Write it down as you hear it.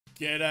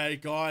G'day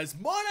guys,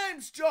 my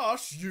name's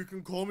Josh, you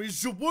can call me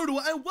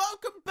JaWoodle, and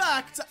welcome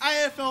back to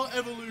AFL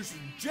Evolution.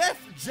 Jeff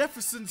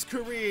Jefferson's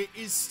career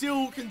is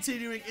still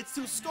continuing, it's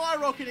still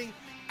skyrocketing,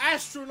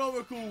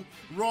 astronomical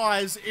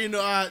rise in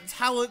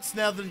talents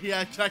now that he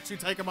can actually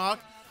take a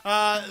mark.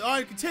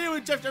 I'm continuing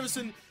with Jeff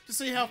Jefferson to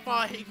see how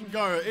far he can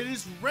go. It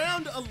is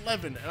round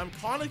 11, and I'm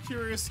kind of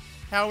curious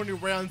how many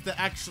rounds there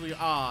actually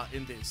are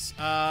in this.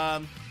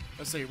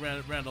 Let's see,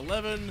 round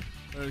 11.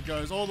 It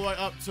goes all the way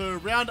up to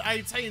round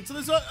 18. So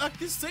there's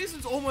this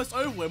season's almost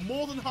over. We're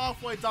more than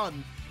halfway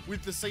done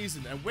with the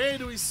season. And where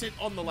do we sit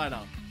on the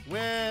ladder?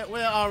 Where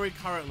are we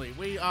currently?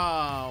 We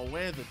are...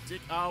 Where the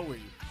dick are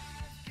we?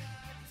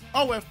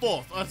 Oh, we're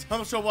 4th. I'm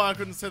not sure why I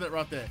couldn't say that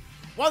right there.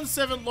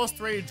 1-7, lost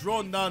 3,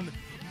 drawn none.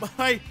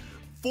 My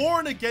for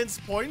and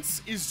against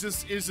points is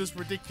just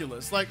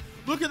ridiculous. Like,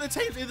 look at the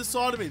teams either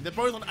side of me. They're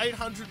both on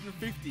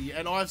 850,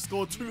 and I've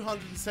scored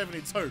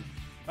 272.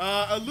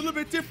 A little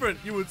bit different,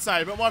 you would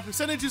say, but my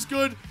percentage is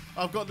good.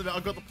 I've got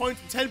the points,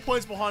 10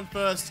 points behind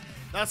first.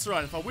 That's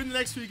right. If I win the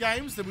next few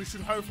games, then we should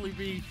hopefully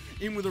be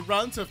in with a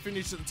run to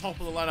finish at the top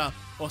of the ladder,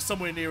 or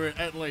somewhere near it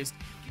at least.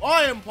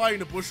 I am playing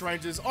the Bush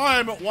Rangers. I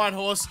am at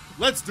Whitehorse.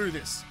 Let's do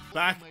this.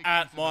 Back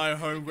at my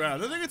home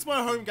ground. I think it's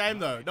my home game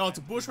though. No, it's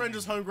a Bush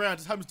Rangers home ground. It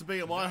just happens to be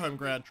at my home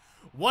ground.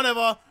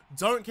 Whatever.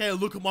 Don't care.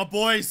 Look at my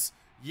boys.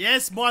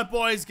 Yes, my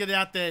boys, get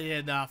out there.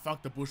 Yeah, nah,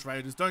 fuck the Bush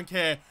Rangers. Don't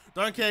care.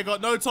 Don't care.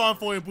 Got no time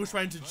for you, Bush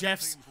Ranger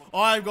Jeffs.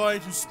 I'm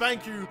going to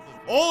spank you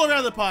all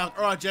around the park.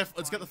 All right, Jeff,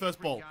 let's get the first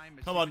ball.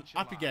 Come on,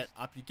 up you get.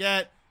 Up you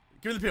get.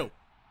 Give me the pill.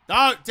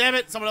 No, damn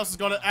it. Someone else has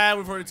got it, and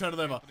we've already turned it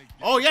over.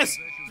 Oh, yes.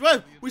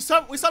 We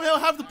somehow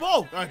have the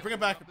ball. All right, bring it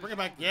back. Bring it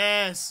back.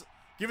 Yes.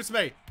 Give it to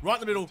me. Right in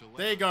the middle.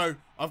 There you go.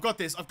 I've got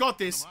this. I've got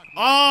this.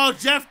 Oh,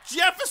 Jeff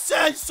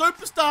Jefferson,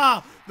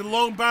 superstar. The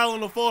long barrel in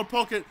the forward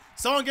pocket.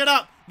 Someone get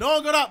up. No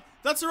one got up.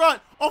 That's all right.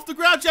 Off the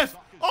ground, Jeff.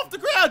 Off the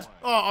ground.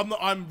 Oh,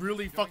 I'm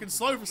really fucking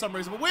slow for some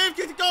reason. But we've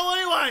kicked a goal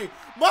anyway.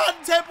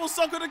 Martin Temple's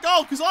not going to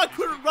goal because I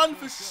couldn't run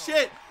for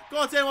shit.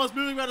 God damn, I was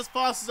moving around as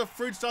fast as a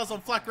fridge does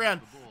on flat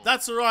ground.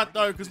 That's all right,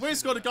 though, because we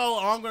scored a goal,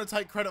 and I'm going to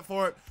take credit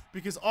for it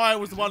because I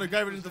was the one who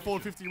gave it into the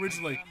forward 50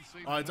 originally.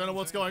 I don't know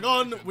what's going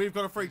on. We've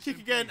got a free kick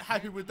again.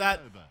 Happy with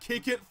that.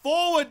 Kick it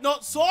forward,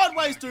 not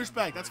sideways,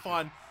 douchebag. That's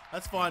fine.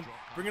 That's fine.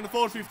 Bring in the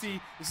forward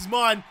 50. This is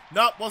mine.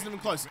 Nope, wasn't even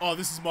close. Oh,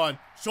 this is mine.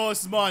 Sure,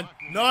 this is mine.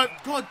 Nope.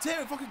 God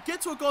damn, if I could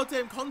get to a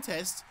goddamn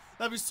contest,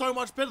 that'd be so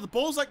much better. The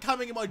ball's like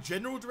coming in my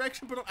general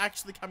direction, but not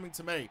actually coming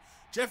to me.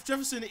 Jeff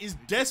Jefferson is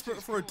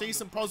desperate for a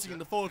decent posing in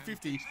the forward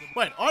 50.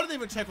 Wait, I didn't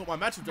even check what my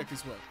match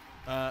objectives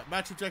were.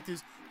 Match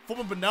objectives,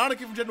 form a banana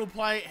given general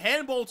play,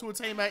 handball to a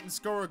teammate, and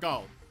score a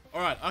goal.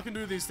 Alright, I can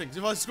do these things.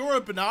 If I score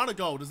a banana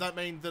goal, does that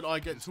mean that I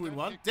get 2 in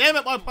 1? Damn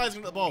it, my player's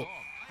gonna get the ball.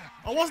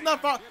 I wasn't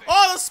that far.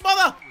 Oh, the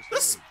smother!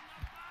 This...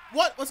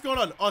 What? What's going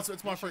on? Oh,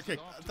 it's my free kick.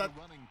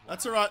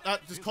 That's alright.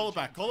 Just call it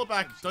back. Call it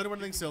back. Don't do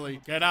anything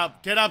silly. Get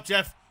up. Get up,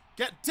 Jeff.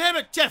 Damn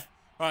it, Jeff.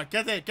 Alright,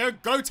 get there.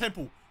 Go,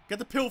 Temple. Get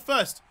the pill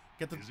first.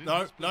 Get the... No,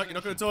 you're not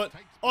going to do it.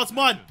 Oh, it's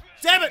mine.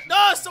 Damn it.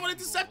 No, someone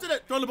intercepted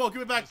it. Throw the ball.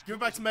 Give it back. Give it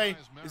back to me.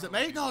 Is it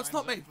me? No, it's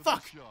not me.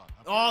 Fuck.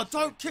 Oh,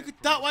 don't kick it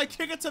that way.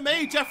 Kick it to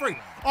me, Jeffrey.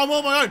 Oh, I'm all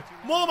on my own.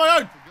 I'm all on my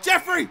own.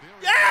 Jeffrey.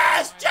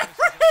 Yes,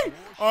 Jeffrey.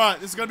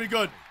 Alright, this is going to be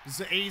good. This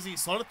is easy.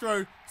 Slide it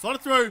through. Slide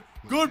it through.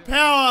 Good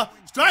power.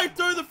 Straight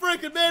through the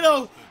freaking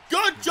middle.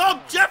 Good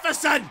job,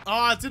 Jefferson. Oh,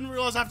 I didn't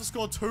realize I have to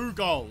score 2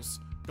 goals.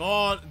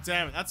 God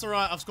damn it. That's all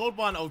right. I've scored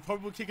 1. I'll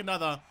probably kick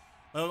another.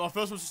 My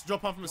first was just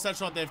drop up from a set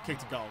shot. They've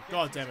kicked a goal.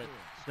 God damn it.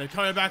 They're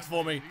coming back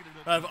for me.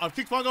 I've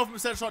kicked 1 goal from a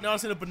set shot. Now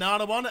I've seen a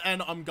banana one,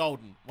 and I'm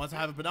golden. Once I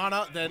have a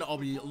banana, then I'll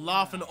be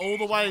laughing all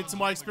the way to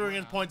my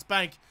experience points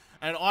bank,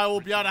 and I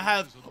will be able to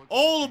have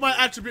all of my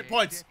attribute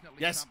points.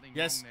 Yes.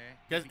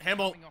 Get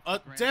handball.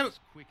 Damn it.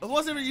 I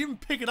wasn't even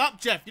picking up,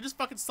 Jeff. You just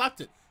fucking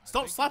slapped it.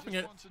 Stop slapping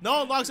it. No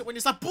one likes it when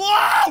you slap.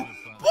 Whoa!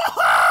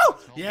 Whoa!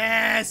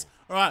 Yes!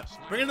 Alright,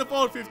 bring in the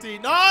forward 50.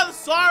 No, the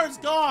siren's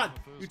gone!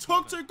 You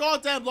took too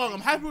goddamn long.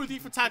 I'm happy with you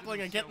for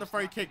tackling and getting the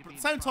free kick, but at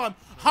the same time,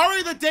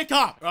 hurry the dick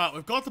up! Alright,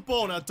 we've got the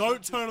ball now.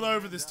 Don't turn it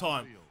over this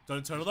time.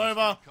 Don't turn it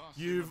over.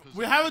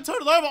 We haven't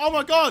turned it over. Oh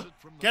my god!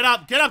 Get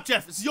up,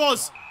 Jeff. It's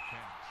yours.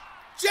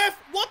 Jeff,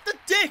 what the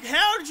dick?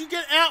 How did you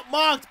get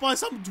outmarked by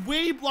some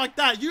dweeb like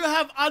that? You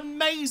have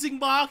amazing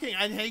marking,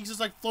 and he just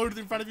like floated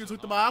in front of you and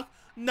took the mark?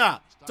 Nah,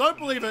 don't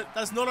believe it.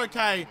 That's not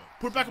okay.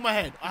 Put it back in my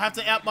head. I have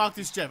to outmark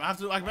this Jeff. I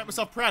can make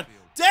myself proud.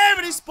 Damn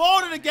it, he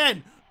spawned it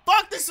again.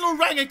 Fuck this little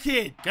ranger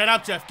kid. Get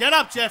up, Jeff. Get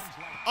up, Jeff.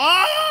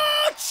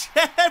 Oh,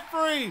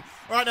 Jeffrey.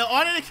 All right, now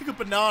I need to kick a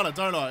banana,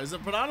 don't I? Is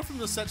it banana from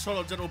the set shot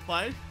or general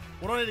play?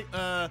 What do I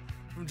need?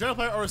 From general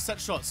play or a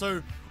set shot?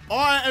 So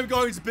I am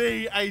going to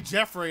be a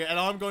Jeffrey, and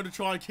I'm going to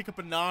try and kick a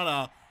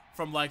banana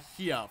from like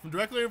here. From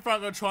directly in front,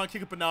 I'm going to try and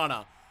kick a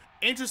banana.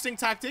 Interesting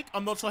tactic.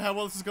 I'm not sure how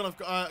well this is going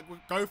to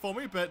go for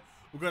me, but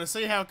we're going to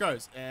see how it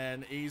goes.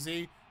 And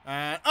easy.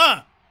 And,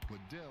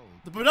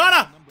 the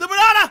banana! The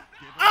banana!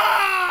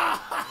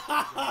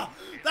 Ah!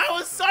 That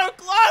was so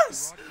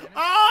close!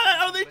 Oh,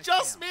 that only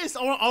just missed.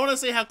 I want to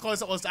see how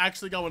close it was to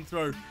actually going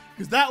through.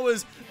 because that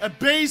was a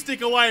bee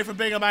stick away from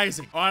being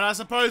amazing. All right, I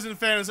suppose in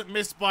fairness it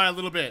missed by a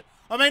little bit.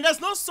 I mean,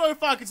 that's not so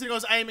far considering I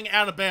was aiming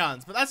out of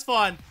bounds, but that's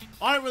fine.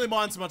 I don't really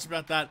mind so much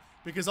about that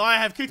because I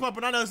have kicked my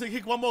banana, I was going to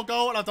kick one more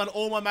goal, and I've done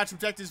all my match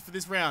objectives for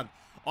this round.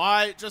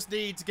 I just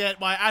need to get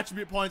my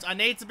attribute points. I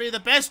need to be the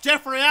best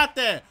Jeffrey out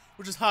there,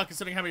 which is hard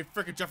considering how many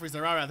freaking Jeffreys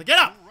there are out there. Get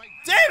up!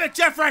 Damn it,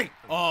 Jeffrey!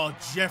 Oh,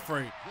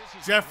 Jeffrey.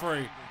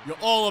 Jeffrey, you're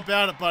all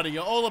about it, buddy.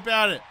 You're all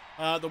about it.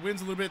 The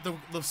wind's a little bit,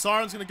 the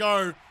siren's going to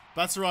go.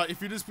 That's right.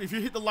 If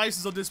you hit the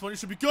laces on this one, you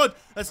should be good.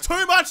 That's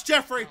too much,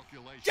 Jeffrey.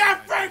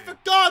 Jeffrey, for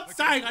God's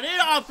sake, I need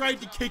to upgrade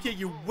the kicking,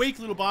 you weak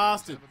little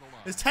bastard.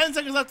 There's 10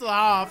 seconds left of the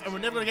half, and we're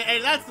never going to get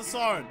 80. That's the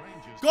siren.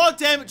 God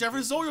damn it, Jeffrey,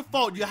 it's all your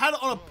fault. You had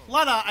it on a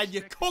platter, and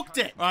you cooked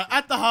it. All right,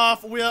 at the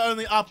half, we are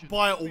only up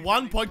by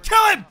 1 point.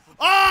 Kill him!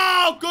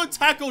 Oh, good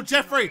tackle,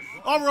 Jeffrey.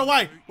 Oh, we're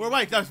away. We're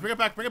away. No, bring it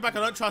back. Bring it back. I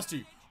don't trust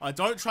you. I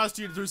don't trust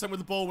you to do something with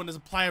the ball when there's a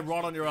player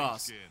right on your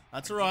ass.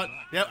 That's all right.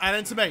 Yep, and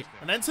then to me.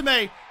 And then to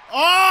me.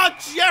 Oh,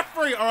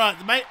 Jeffrey! All right,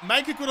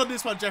 make it good on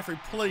this one, Jeffrey,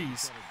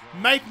 please.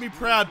 Make me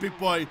proud, big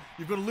boy.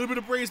 You've got a little bit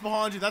of breeze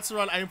behind you. That's all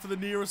right. Aim for the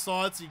nearer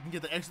side so you can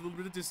get the extra little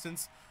bit of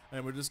distance.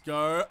 And we'll just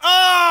go.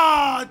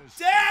 Oh,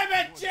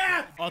 damn it,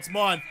 Jeff! Oh, it's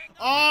mine.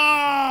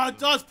 Oh,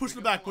 just push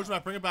it back. Push it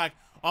back. Bring it back.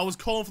 I was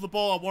calling for the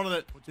ball. I wanted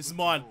it. This is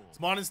mine. It's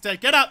mine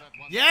instead. Get up.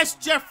 Yes,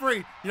 Jeffrey.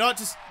 You know what?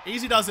 Just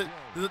easy does it.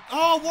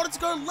 Oh, I wanted to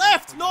go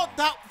left. Not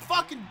that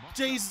fucking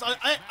Jesus.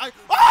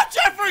 Oh,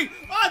 Jeffrey!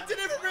 Oh, I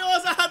didn't even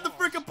realize I had the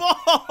freaking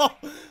ball.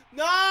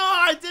 No,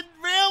 I didn't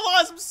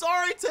realize. I'm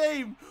sorry,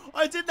 team.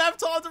 I didn't have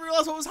time to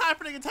realize what was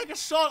happening and take a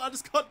shot. I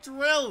just got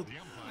drilled.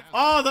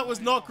 Oh, that was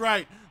not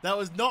great. That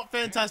was not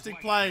fantastic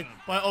play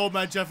by old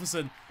man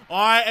Jefferson.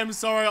 I am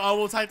sorry. I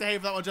will take the heat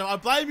for that one, Jeff. I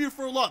blame you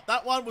for a lot.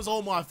 That one was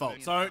all my fault.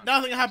 So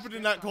nothing happened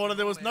in that corner.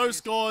 There was no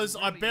scores.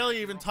 I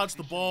barely even touched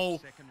the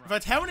ball. In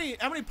fact, how many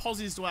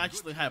positives do I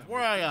actually have?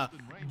 Where are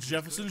you?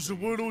 Jefferson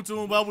JaWoodle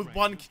doing well with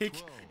 1 kick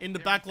in the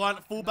back line.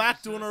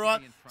 Fullback doing all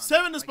right.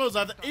 7 disposals. I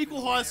have the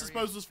equal highest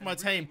disposals for my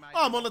team.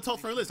 Oh, I'm on the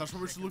top 3 list. I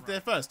probably should look there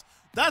first.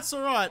 That's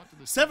all right.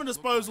 7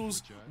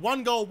 disposals,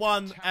 1 goal,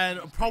 1,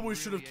 and probably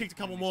should have kicked a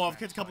couple more. I've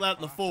kicked a couple out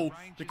in the full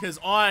because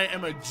I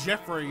am a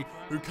Jeffrey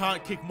who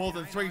can't kick more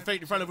than 3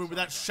 feet in front of him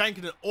without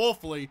shanking it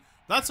awfully.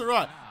 That's all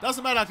right.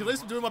 Doesn't matter. I can at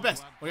least be doing my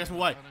best. Well, yes,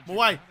 my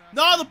way.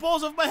 No, the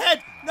ball's off my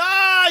head.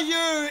 No,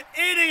 you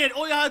idiot.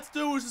 All you had to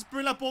do was just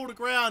bring that ball to the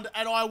ground,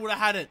 and I would have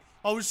had it.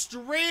 I was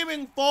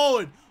streaming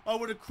forward. I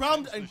would have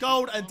crumbed and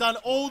goaled and done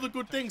all the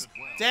good things.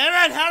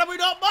 Damn it, how did we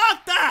not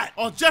mark that?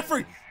 Oh,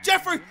 Jeffrey.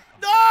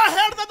 No,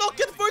 how did I not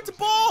get through to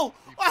ball?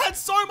 I had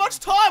so much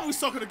time. We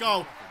suck at a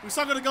goal. It's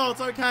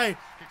okay.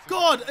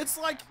 God, it's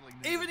like,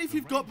 even if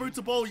you've got boot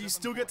to ball, you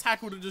still get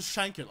tackled and just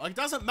shank it. Like, it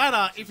doesn't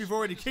matter if you've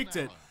already kicked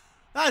it.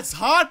 That's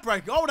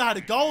heartbreaking. I would have had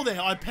a goal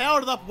there. I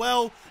powered it up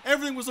well.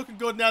 Everything was looking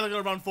good. Now they're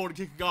going to run forward and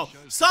kick a goal.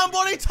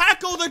 Somebody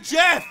tackle the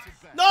Jeff.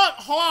 Not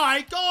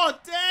high. God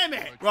damn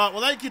it. Right,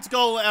 well, that gets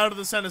goal out of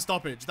the center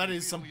stoppage. That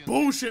is some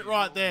bullshit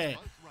right there.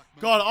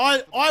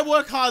 God, I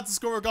work hard to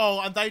score a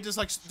goal, and they just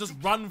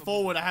run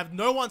forward. I have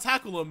no one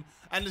tackle them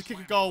and just kick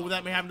a goal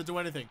without me having to do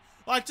anything.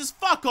 Like, just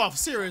fuck off,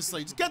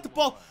 seriously. Just get the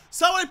ball.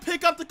 Somebody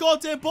pick up the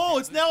goddamn ball.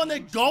 It's now on their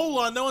goal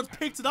line. No one's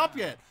picked it up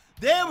yet.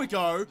 There we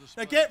go.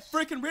 Now get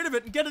freaking rid of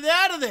it and get it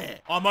out of there.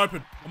 I'm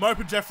open,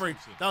 Jeffrey.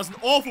 That was an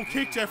awful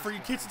kick, Jeffrey. You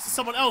kicked it to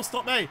someone else,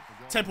 not me.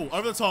 Temple,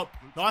 over the top.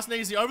 Nice and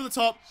easy, over the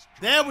top.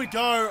 There we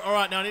go. All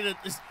right, now I need to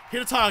just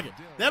hit a target.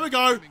 There we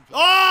go.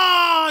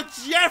 Oh,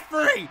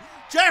 Jeffrey!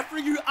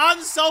 Jeffrey, you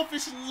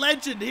unselfish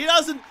legend. He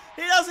doesn't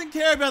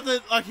care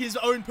about his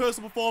own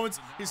personal performance.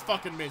 He's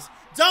fucking missed.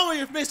 Don't worry,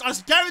 you've missed. I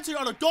guarantee you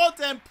on a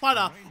goddamn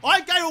platter.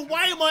 I gave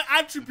away my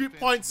attribute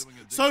points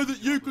so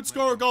that you could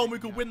score a goal and we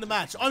could win the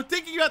match. I'm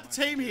thinking about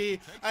the team here,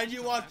 and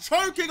you are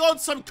choking on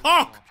some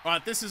cock. All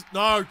right, this is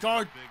no.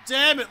 God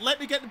damn it! Let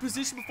me get in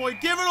position before you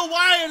give it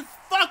away and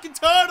fucking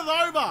turn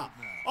it over.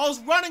 I was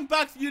running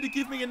back for you to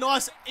give me a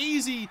nice,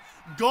 easy,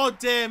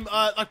 goddamn,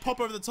 pop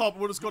over the top.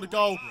 We'll just got a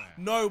goal.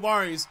 No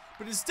worries.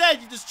 But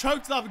instead, you just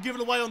choked it up and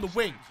given it away on the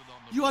wing.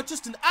 You are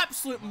just an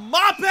absolute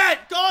muppet!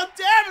 God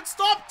damn it!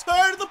 Stop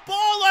turning the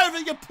ball over,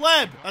 you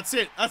pleb! That's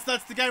it.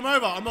 That's the game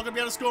over. I'm not going to be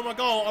able to score my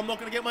goal. I'm not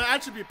going to get my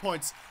attribute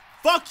points.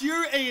 Fuck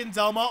you, Ian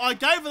Delmar. I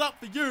gave it up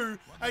for you,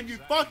 and you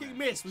fucking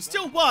missed. We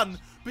still won,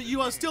 but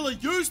you are still a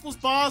useless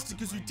bastard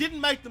because you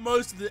didn't make the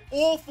most of the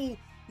awful...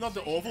 Not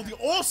the awful, the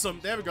awesome,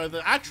 there we go,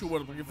 the actual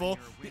word I'm looking for,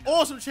 the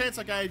awesome chance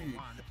I gave you.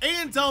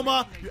 Ian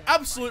Delmar, you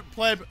absolute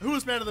pleb, who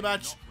was man of the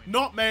match,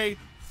 not me,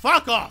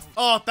 fuck off.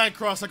 Oh, thank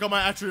Christ, I got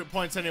my attribute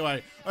points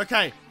anyway.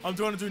 Okay, I'm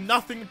going to do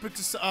nothing but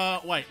just,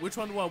 wait, which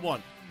one do I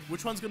want?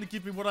 Which one's going to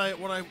give me what I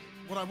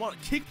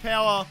want? Kick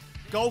power,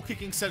 goal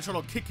kicking, set shot,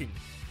 or kicking.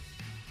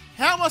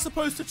 How am I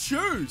supposed to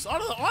choose? I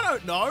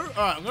don't know. All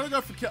right, I'm going to go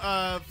for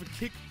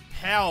kick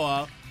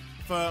power.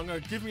 I'm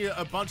going to give me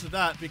a bunch of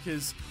that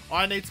because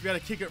I need to be able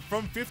to kick it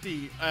from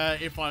 50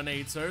 if I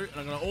need to. And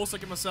I'm going to also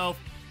give myself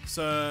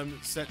some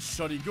set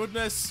shoddy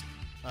goodness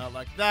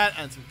like that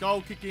and some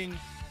goal kicking.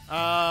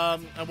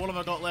 And what have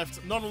I got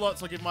left? Not a lot,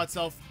 so I'll give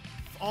myself...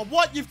 Oh,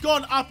 what? You've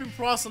gone up in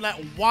price on that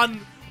one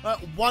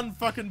 1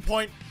 fucking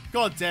point.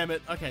 God damn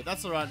it. Okay,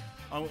 that's alright.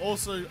 I'm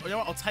also, you know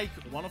what, I'll take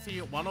one off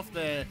here, one off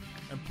there,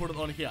 and put it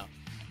on here.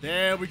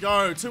 There we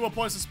go. 2 more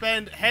points to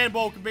spend.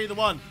 Handball can be the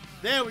one.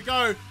 There we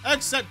go.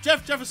 Except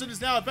Jeff Jefferson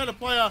is now a better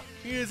player.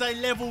 He is a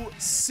level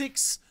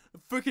 6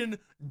 freaking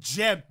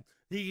gem.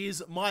 He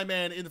is my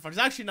man in the front.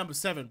 He's actually number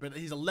 7, but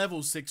he's a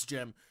level 6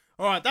 gem.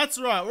 Alright, that's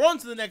right. We're on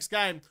to the next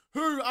game.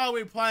 Who are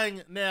we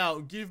playing now?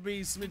 Give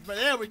me some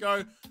information. There we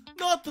go.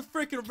 Not the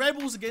freaking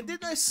Rebels again.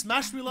 Didn't they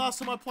smash me last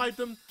time I played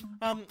them?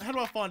 How do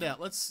I find out?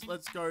 Let's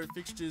go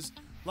fixtures.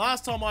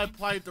 Last time I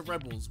played the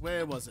Rebels,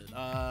 where was it?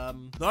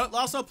 No,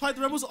 last time I played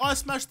the Rebels, I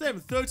smashed them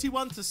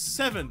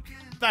 31-7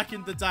 back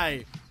in the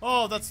day.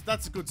 Oh,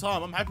 that's a good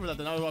time. I'm happy with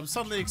that. I'm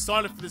suddenly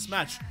excited for this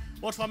match.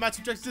 Watch my match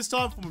objectives this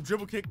time from a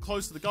dribble kick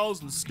close to the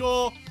goals and the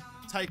score.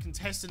 Take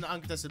contested and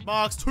uncontested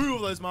marks, 2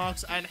 of those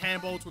marks, and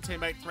handball to a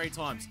teammate 3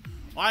 times.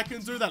 I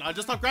can do that. I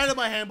just upgraded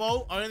my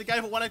handball. I only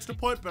gave it 1 extra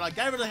point, but I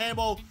gave it a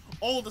handball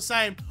all the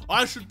same.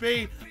 I should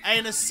be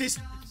an assist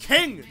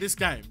king this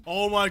game.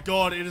 Oh my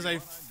god, it is a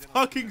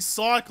fucking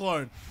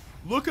cyclone.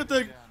 Look at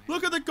the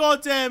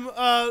goddamn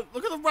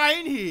look at the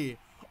rain here.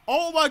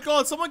 Oh my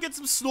god, someone get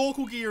some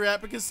snorkel gear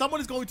out because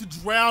someone is going to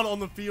drown on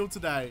the field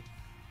today.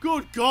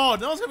 Good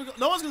god, no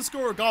one's gonna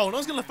score a goal. No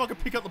one's gonna fucking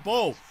pick up the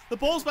ball. The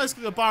ball's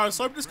basically a bar of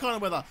soap this kind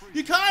of weather.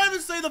 You can't even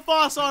see the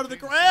far side of the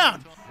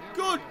ground.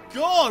 Good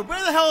god,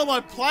 where the hell am I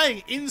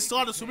playing?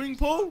 Inside a swimming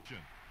pool?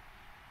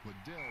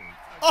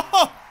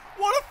 Oh,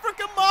 what a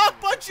freaking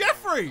mark by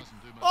Jeffrey.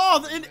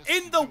 Oh,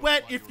 in the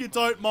wet, if you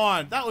don't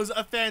mind. That was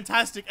a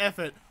fantastic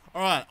effort.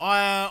 Alright,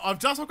 I've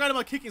just upgraded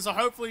my kicking, so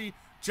hopefully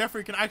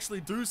Jeffrey can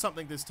actually do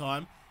something this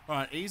time.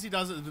 Alright, easy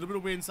does it. A little bit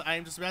of wind, so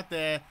aim just about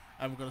there.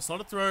 And we're going to slot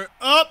it through.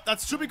 Oh,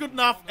 that should be good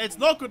enough. It's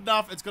not good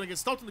enough. It's going to get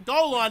stopped in the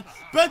goal line.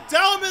 But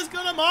Delma's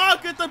going to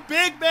mark it. The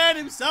big man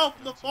himself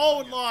in the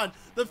forward line.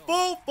 The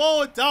full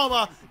forward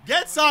Delma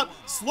gets up,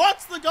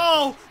 slots the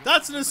goal.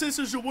 That's an assist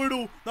to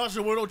JaWoodle. Not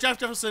JaWoodle, Jeff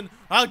Jefferson.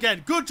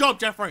 Again, good job,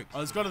 Jeffrey. Oh,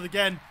 he's got it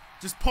again.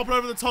 Just pop it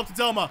over the top to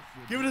Delma.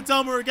 Give it to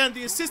Delma again.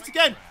 The assist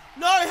again.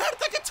 No, how did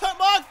they get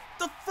marked?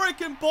 The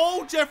freaking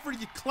ball, Jeffrey,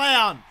 you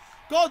clown.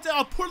 God damn,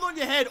 I put it on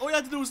your head. All you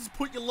had to do was just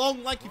put your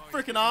long, lanky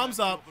freaking arms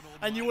up,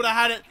 and you would have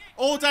had it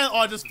all day. Oh,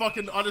 I just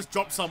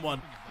dropped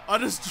someone. I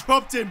just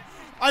dropped him.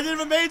 I didn't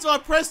even mean to. I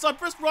pressed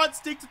right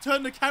stick to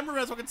turn the camera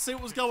around so I could see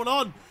what was going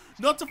on.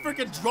 Not to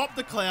freaking drop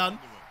the clown.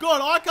 God,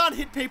 I can't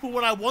hit people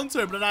when I want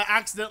to, but then I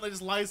accidentally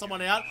just lay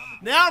someone out.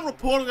 Now I'm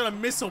reporting I'm going to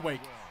miss a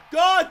week.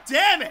 God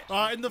damn it!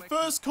 In the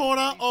first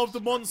quarter of the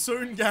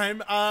Monsoon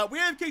game, we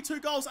have kicked 2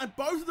 goals, and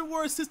both of them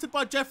were assisted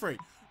by Jeffrey.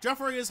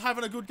 Jeffrey is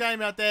having a good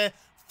game out there.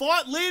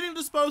 Leading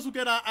disposal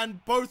getter,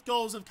 and both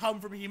goals have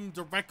come from him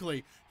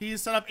directly. He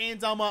has set up Ian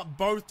Delma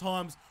both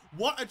times.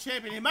 What a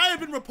champion. He may have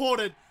been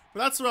reported, but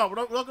that's right. We're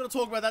not going to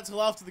talk about that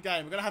till after the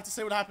game. We're going to have to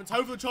see what happens.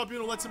 Hopefully the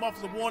tribunal lets him off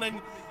with a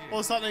warning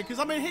or something. Because,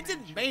 I mean, he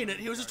didn't mean it.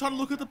 He was just trying to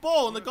look at the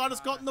ball, and the guy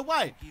just got in the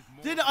way.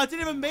 I didn't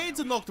even mean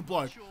to knock the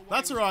bloke.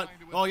 That's all right.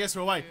 Oh, yes,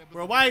 we're away.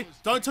 We're away.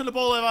 Don't turn the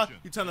ball over.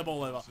 You turn the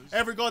ball over.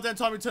 Every goddamn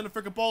time you turn the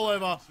freaking ball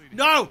over.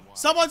 No!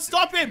 Someone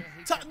stop him!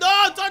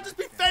 No! Don't just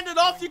be fended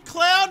off, you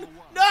clown!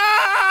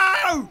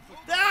 No!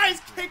 Now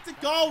he's kicked a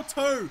goal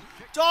too.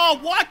 Oh,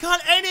 why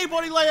can't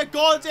anybody lay a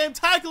goddamn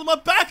tackle in my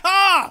back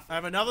half? I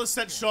have another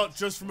set shot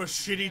just from a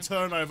shitty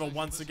turnover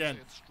once again.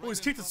 Oh, he's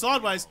kicked it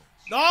sideways.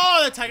 No,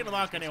 they're taking the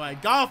mark anyway.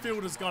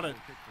 Garfield has got it.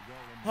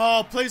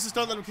 Oh, please just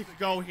don't let him kick a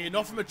goal here.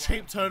 Not from a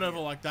cheap turnover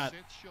like that.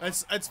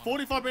 It's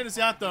 45 meters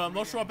out though. I'm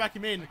not sure I back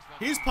him in.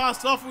 He's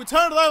passed it off and we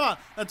turn it over.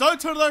 Now don't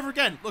turn it over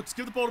again. Look, just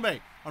give the ball to me.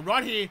 I'm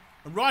right here.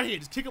 I'm right here.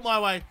 Just kick it my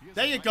way.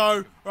 There you go.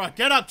 All right,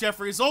 get up,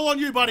 Jeffrey. It's all on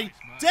you, buddy.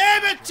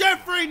 Damn it,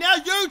 Jeffrey. Now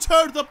you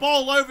turned the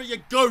ball over, you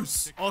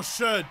goose. Oh,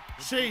 Sheed.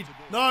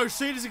 No,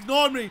 Sheed has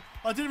ignored me.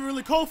 I didn't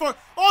really call for it.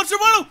 Oh,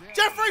 JaWoodle.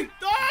 Jeffrey.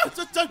 No,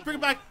 just bring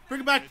it back. Bring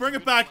it back. Bring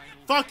it back.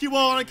 Fuck you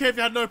all. I don't care if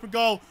you had an open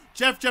goal.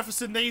 Jeff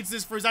Jefferson needs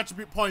this for his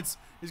attribute points.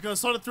 He's going to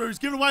slot it through. He's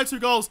giving away 2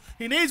 goals.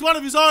 He needs one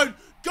of his own.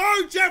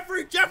 Go,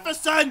 Jeffrey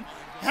Jefferson.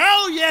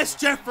 Hell yes,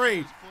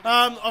 Jeffrey.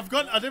 I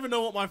don't even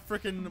know what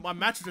my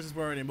match objectives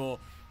were anymore.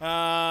 So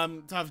I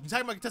can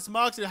take my contested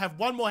marks and have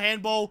 1 more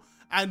handball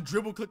and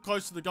dribble click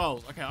close to the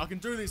goals. Okay, I can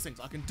do these things.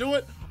 I can do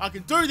it. I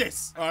can do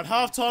this. All right,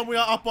 halftime, we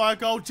are up by a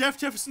goal. Jeff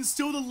Jefferson's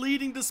still the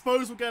leading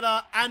disposal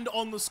getter and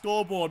on the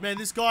scoreboard. Man,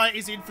 this guy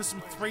is in for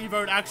some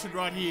 3-vote action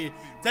right here.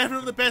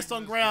 Definitely the best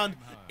on ground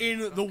in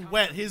the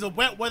wet. He's a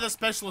wet weather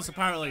specialist,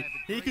 apparently.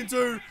 He can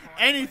do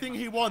anything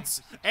he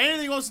wants.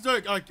 Anything he wants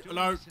to do. Oh,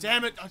 no,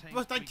 damn it.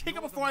 They kick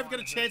it before I even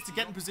get a chance to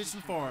get in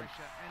position for him.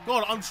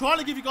 God, I'm trying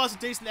to give you guys a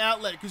decent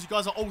outlet because you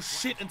guys are all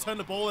shit and turn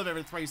the ball over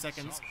every 3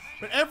 seconds.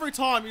 But every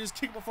time you just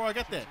kick it before I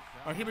get there.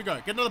 All right, here we go.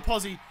 Get another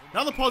posse.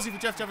 Another posse for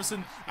Jeff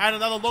Jefferson. And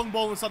another long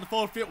ball inside the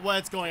forward fit where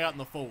it's going out in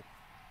the full.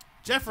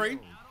 Jeffrey.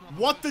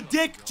 What the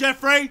dick,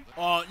 Jeffrey?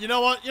 Oh, you know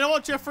what? You know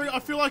what, Jeffrey?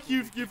 I feel like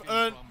you've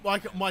earned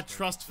like my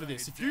trust for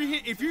this.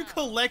 If you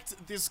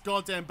collect this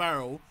goddamn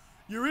barrel,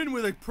 you're in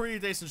with a pretty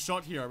decent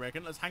shot here, I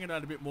reckon. Let's hang it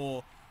out a bit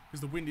more because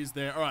the wind is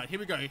there. All right, here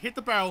we go. Hit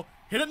the barrel.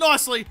 Hit it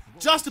nicely.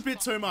 Just a bit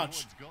too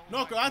much.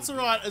 Not good. That's all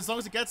right. As long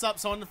as it gets up,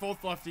 so on the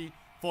 450.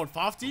 forward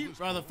 50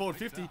 rather than forward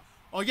 50.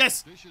 Oh,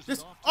 yes.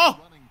 Yes. Oh,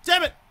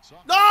 damn it.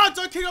 No,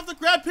 don't kick off the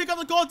ground. Pick up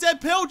the goddamn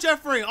pill,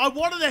 Jeffrey. I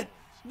wanted it.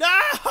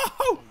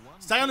 No.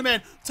 Stay on him,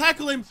 man.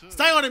 Tackle him.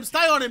 Stay on him.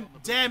 Stay on him.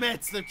 Damn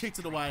it. They've kicked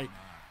it away.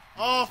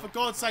 Oh, for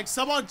God's sake.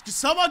 Someone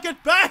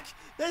get back.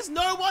 There's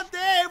no one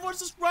there. Everyone's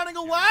just running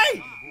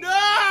away.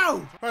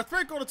 No. Right,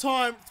 3/4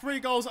 time. 3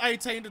 goals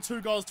 18 to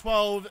 2 goals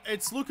 12.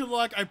 It's looking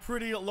like a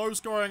pretty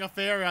low-scoring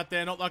affair out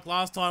there. Not like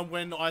last time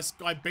when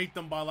I beat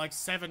them by like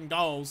 7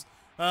 goals.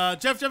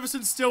 Jeff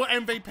Jefferson's still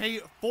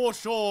MVP for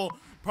sure.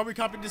 Probably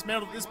can't be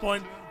dismantled at this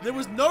point. There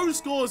was no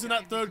scores in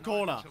that 3rd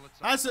quarter.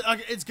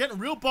 It's getting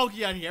real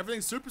boggy out here.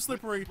 Everything's super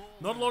slippery.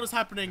 Not a lot is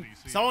happening.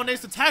 Someone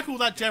needs to tackle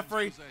that,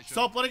 Jeffrey.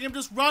 Stop letting him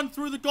just run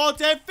through the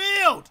goddamn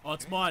field. Oh,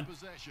 it's mine.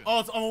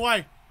 Oh, I'm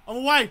away. I'm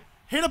away.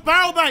 Hit a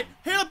barrel, mate.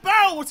 Hit a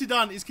barrel. What's he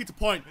done? He's kicked a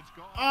point.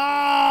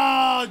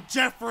 Oh,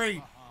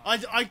 Jeffrey.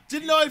 I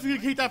didn't know if he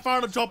could keep that far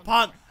on a drop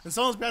punt. And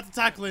someone's about to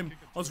tackle him.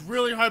 I was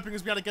really hoping he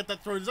was going to get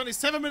that through. There's only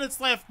 7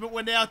 minutes left, but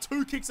we're now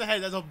 2 kicks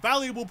ahead. That's a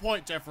valuable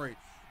point, Jeffrey.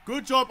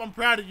 Good job. I'm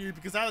proud of you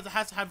because that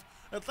has to have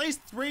at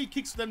least 3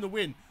 kicks for them to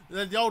win.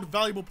 The old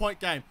valuable point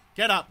game.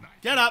 Get up.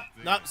 Get up.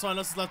 No, someone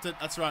else has left it.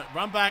 That's right.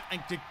 Run back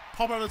and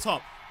pop over the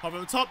top. Pop over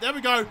the top. There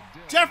we go.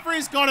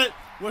 Jeffrey's got it.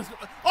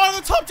 Oh,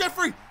 the top,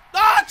 Jeffrey.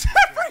 Ah,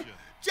 Jeffrey.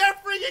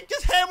 Jeffrey, you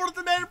just hammered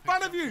the man in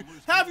front of you.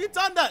 How have you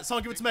done that?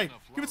 Someone give it to me.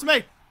 Give it to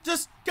me.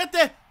 Just get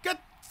there. Get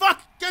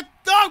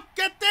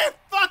there.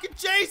 Fucking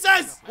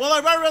Jesus. Well, I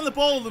ran around the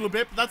ball a little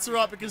bit, but that's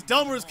alright because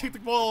Delmer has kicked the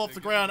ball off the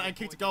ground and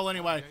kicked a goal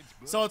anyway.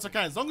 So it's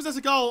okay. As long as there's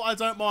a goal, I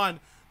don't mind.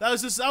 That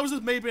was just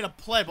me being a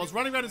pleb. I was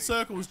running around in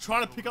circles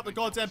trying to pick up the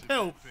goddamn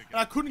pill, and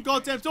I couldn't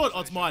goddamn do it. Oh,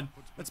 it's mine.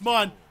 It's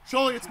mine.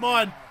 Surely it's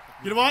mine.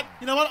 You know what?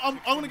 I'm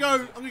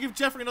gonna give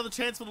Jeffrey another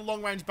chance for the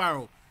long-range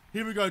barrel.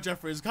 Here we go,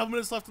 Jeffrey. There's a couple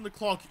minutes left on the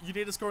clock. You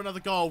need to score another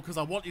goal because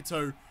I want you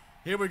to.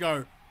 Here we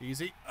go.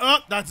 Easy. Oh,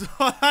 that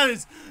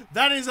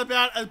is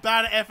about as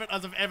bad an effort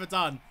as I've ever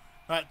done.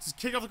 Alright, just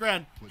kick off the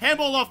ground.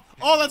 Handball off.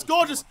 Oh, that's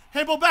gorgeous.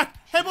 Handball back.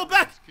 Handball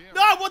back.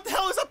 No, what the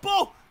hell is that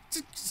ball?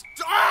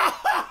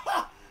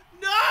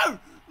 No.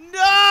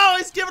 No,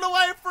 he's giving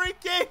away a free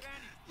kick.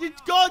 You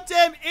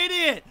goddamn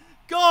idiot.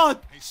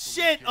 God,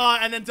 shit. Oh,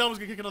 and then Delmer's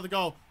going to kick another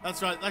goal.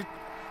 That's right.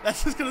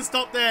 That's just going to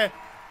stop there.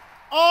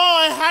 Oh,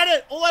 I had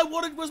it. All I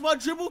wanted was my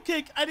dribble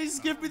kick, and he's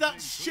giving me that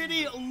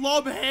shitty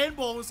lob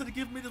handball instead of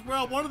giving me this where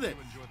I wanted it.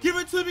 Give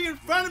it to me in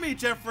front of me,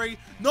 Jeffrey,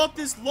 not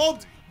this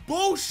lobbed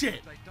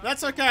bullshit.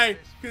 That's okay,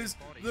 because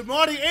the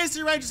mighty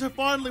AC Rangers have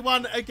finally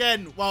won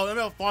again. Well, they're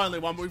not finally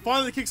won, but we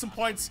finally kicked some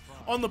points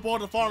on the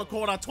board in the final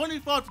quarter.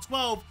 25 to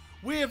 12.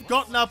 We have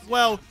gotten up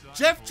well.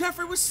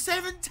 Jeffrey was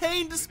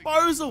 17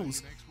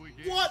 disposals.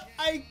 What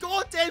a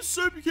goddamn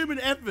superhuman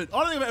effort. I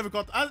don't think I've ever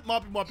got that.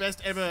 Might be my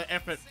best ever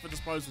effort for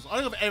disposals.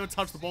 I don't think I've ever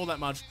touched the ball that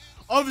much.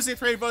 Obviously,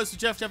 3 votes for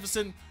Jeff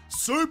Jefferson,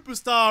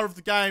 superstar of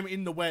the game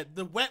in the wet.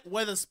 The wet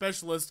weather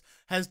specialist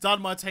has done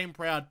my team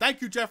proud.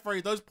 Thank you, Jeffrey.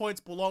 Those points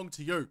belong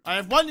to you. I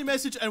have 1 new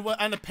message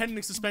and a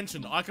pending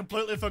suspension. I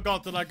completely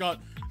forgot that I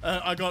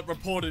got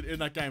reported in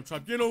that game.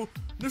 Tribunal,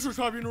 initial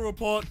tribunal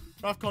report,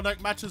 rough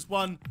conduct, matches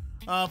 1.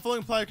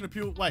 Following player can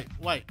appeal.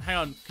 Wait, hang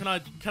on.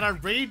 Can I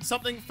read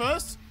something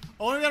first?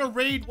 I want to be able to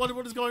read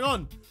what is going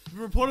on. You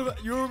were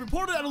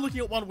reported after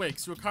looking at 1 week,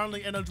 so you're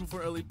currently ineligible for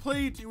early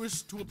plea. Do you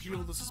wish to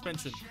appeal the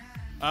suspension?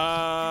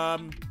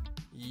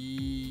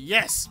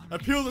 Yes.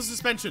 Appeal the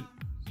suspension.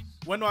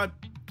 When do I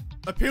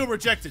appeal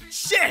rejected?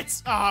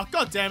 Shit! Ah,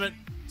 god damn it.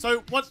 So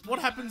what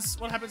happens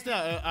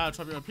now?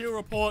 Tribunal appeal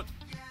report.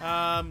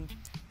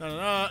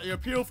 No. Your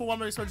appeal for 1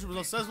 week suspension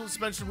was successful.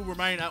 Suspension will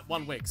remain at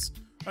 1 week.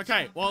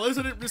 Okay, well, at least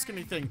I didn't risk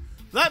anything.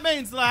 That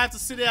means that I have to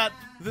sit out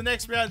the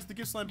next round to the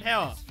Gippsland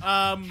Power.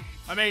 I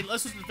mean,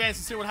 let's just advance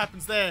and see what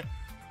happens there.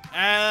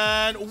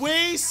 And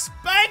we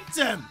spanked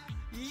him!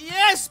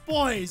 Yes,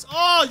 boys!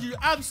 Oh, you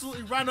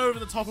absolutely ran over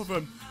the top of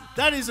him.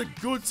 That is a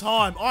good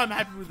time. I'm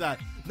happy with that.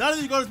 None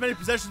of you got as many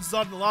possessions as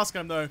I did in the last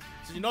game, though.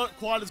 So you're not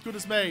quite as good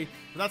as me.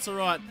 But that's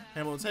alright.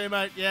 Handball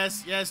teammate.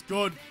 Yes,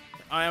 good.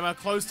 I am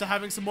close to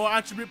having some more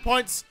attribute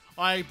points.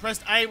 I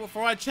pressed A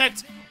before I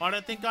checked. I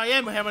don't think I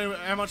am.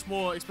 How much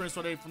more experience do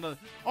I need from the...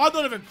 I'm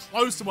not even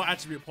close to my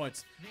attribute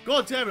points.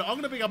 God damn it.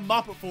 I'm going to be a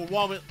Muppet for a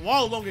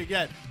while longer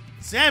yet.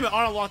 Damn it.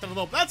 I don't like that at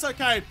all. But that's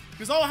okay,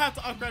 because I'll have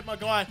to upgrade my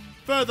guy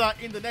further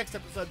in the next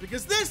episode,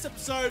 because this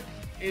episode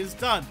is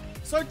done.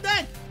 So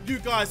thank you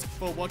guys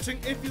for watching.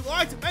 If you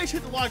liked it, make sure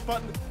to hit the like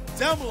button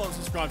down below and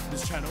subscribe to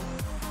this channel.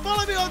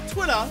 Follow me on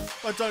Twitter,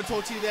 but don't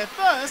talk to you there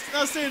first. And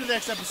I'll see you in the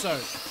next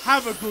episode.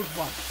 Have a good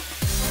one.